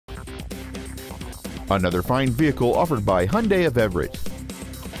Another fine vehicle offered by Hyundai of Everett.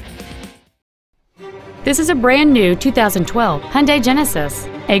 This is a brand new 2012 Hyundai Genesis,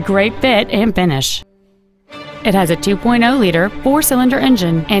 a great fit and finish. It has a 2.0-liter four-cylinder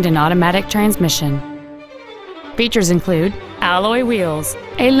engine and an automatic transmission. Features include alloy wheels,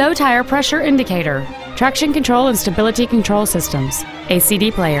 a low tire pressure indicator, traction control and stability control systems, a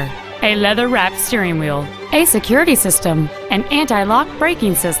CD player, a leather-wrapped steering wheel, a security system, an anti-lock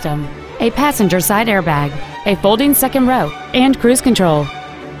braking system, a passenger side airbag, a folding second row, and cruise control.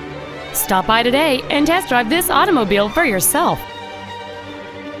 Stop by today and test drive this automobile for yourself.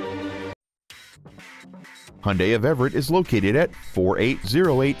 Hyundai of Everett is located at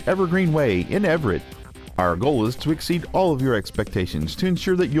 4808 Evergreen Way in Everett. Our goal is to exceed all of your expectations to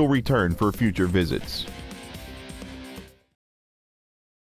ensure that you'll return for future visits.